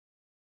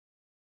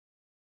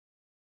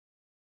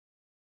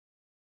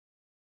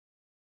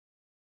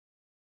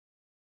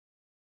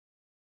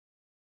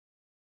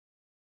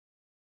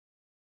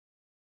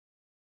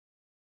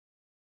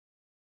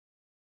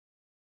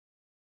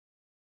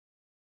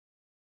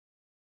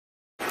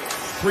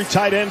Three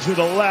tight ends to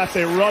the left.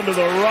 They run to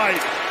the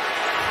right.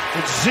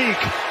 It's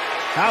Zeke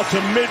out to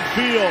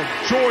midfield.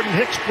 Jordan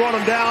Hicks brought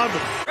him down.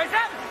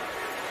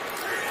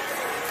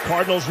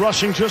 Cardinals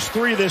rushing just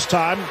 3 this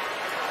time.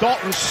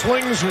 Dalton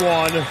slings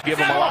one. Give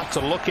him a lot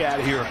to look at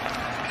here.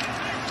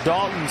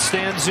 Dalton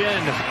stands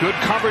in. Good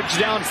coverage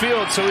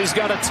downfield, so he's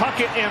got to tuck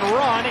it and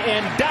run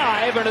and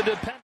dive into the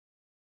pen.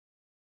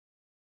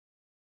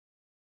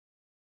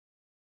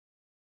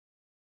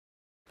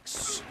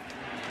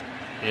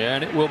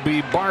 And it will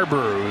be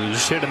Barber,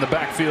 who's hit in the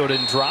backfield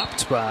and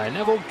dropped by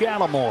Neville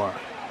Gallimore.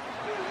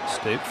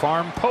 State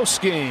Farm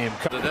postgame.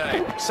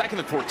 Today, 2nd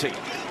and 14.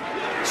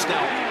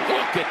 Snell,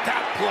 look at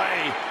that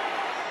play.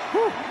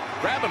 Whew.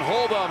 Grabbing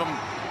hold of him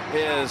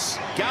is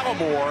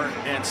Gallimore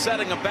and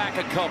setting him back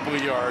a couple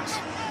of yards.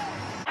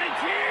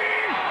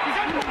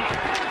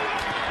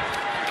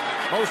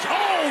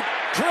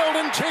 Drilled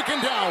and taken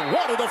down.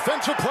 What a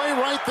defensive play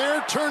right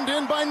there. Turned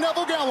in by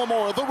Neville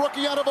Gallimore, the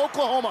rookie out of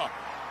Oklahoma.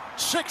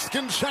 6th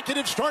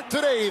consecutive start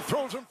today.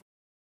 Throws him.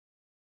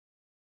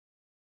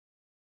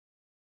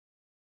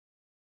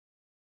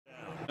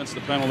 That's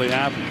the penalty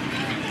happened.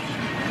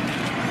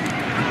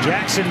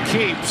 Jackson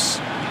keeps.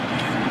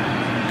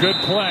 Good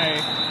play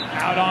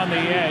out on the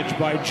edge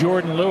by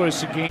Jordan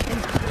Lewis again.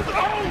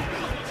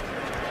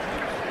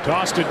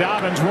 Toss to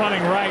Dobbins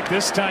running right.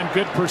 This time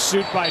good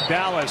pursuit by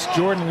Dallas.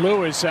 Jordan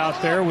Lewis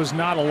out there was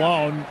not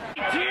alone.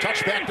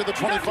 Touchback to the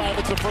 25.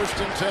 It's a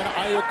 1st and 10.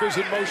 Ayuk is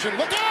in motion.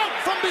 Look out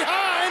from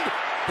behind.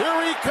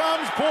 Here he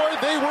comes. Boy,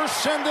 they were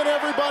sending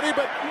everybody,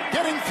 but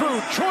getting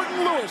through.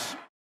 Jordan Lewis.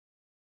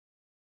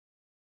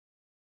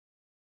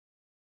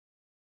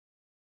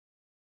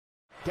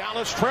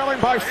 Dallas trailing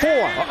by 4.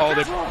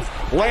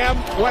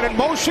 Lamb went in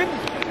motion.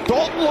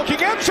 Dalton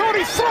looking end zone.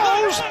 He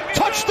throws.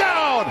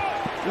 Touchdown.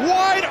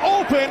 Wide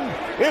open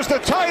is the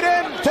tight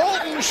end,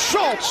 Dalton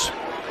Schultz.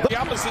 The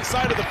opposite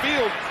side of the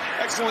field.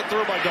 Excellent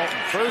throw by Dalton.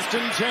 1st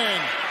and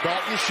 10.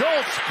 Dalton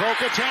Schultz broke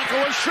a tackle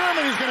with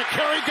Sherman. He's going to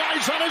carry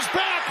guys on his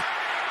back.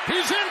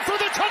 He's in for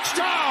the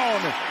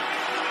touchdown.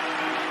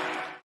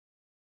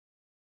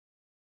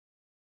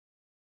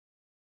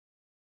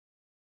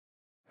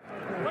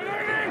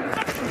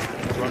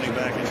 Running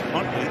back is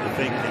Huntley, the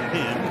fake to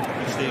him.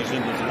 He stays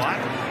in the slot.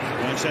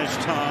 Wentz has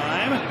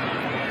time.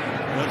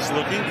 Wentz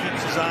looking,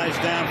 keeps his eyes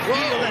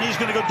downfield, and he's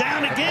going to go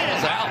down again.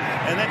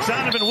 And that's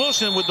Donovan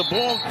Wilson with the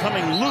ball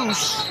coming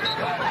loose.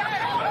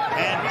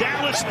 And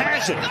Dallas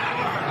has it.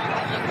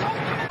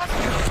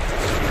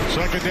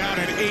 2nd down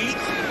and 8.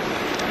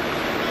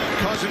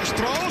 Cousins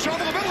throws over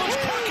the middle.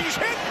 He's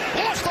hit.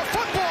 Lost the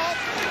football.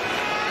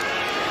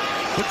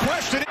 The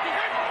question.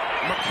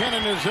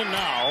 McKinnon is in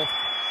now.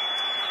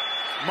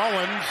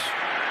 Mullins.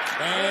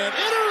 And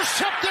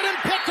intercepted and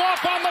picked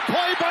off on the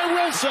play by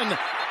Wilson.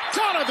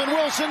 Donovan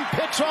Wilson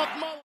picks off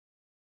Mullins.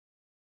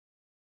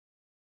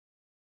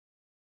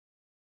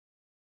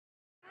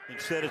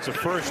 Instead, it's a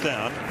 1st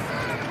down.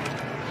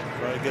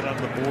 Try to get on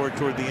the board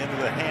toward the end of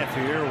the half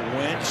here.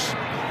 Wentz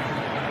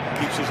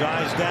keeps his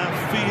eyes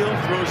downfield,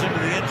 throws into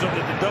the end zone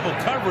into double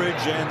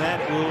coverage, and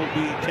that will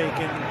be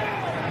taken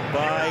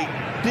by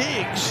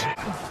Diggs.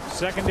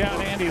 2nd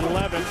down and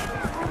 11.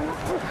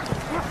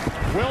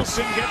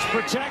 Wilson gets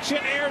protection,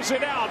 airs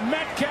it out.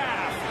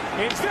 Metcalf,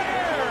 it's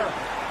there.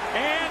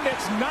 And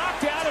it's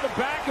knocked out of the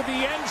back of the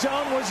end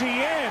zone. Was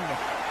he in?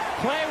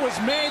 Play was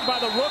made by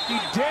the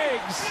rookie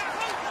Diggs.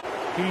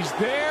 He's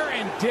there,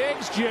 and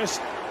Diggs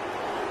just...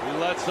 He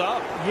lets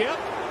up. Yep.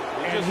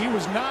 And he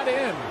was not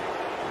in.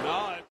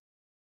 No.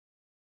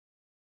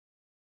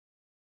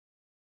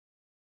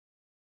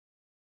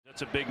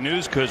 That's a big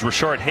news because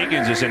Rashard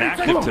Higgins is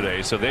inactive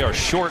today, so they are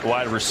short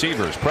wide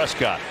receivers.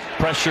 Prescott,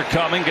 pressure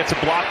coming, gets a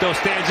block, though,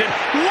 stands in.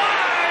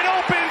 Wide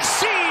open,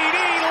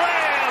 CeeDee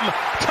Lamb.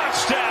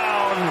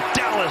 Touchdown,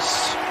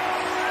 Dallas.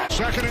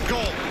 2nd and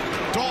goal.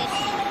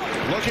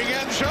 Dalton looking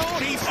end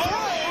zone. He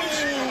throws.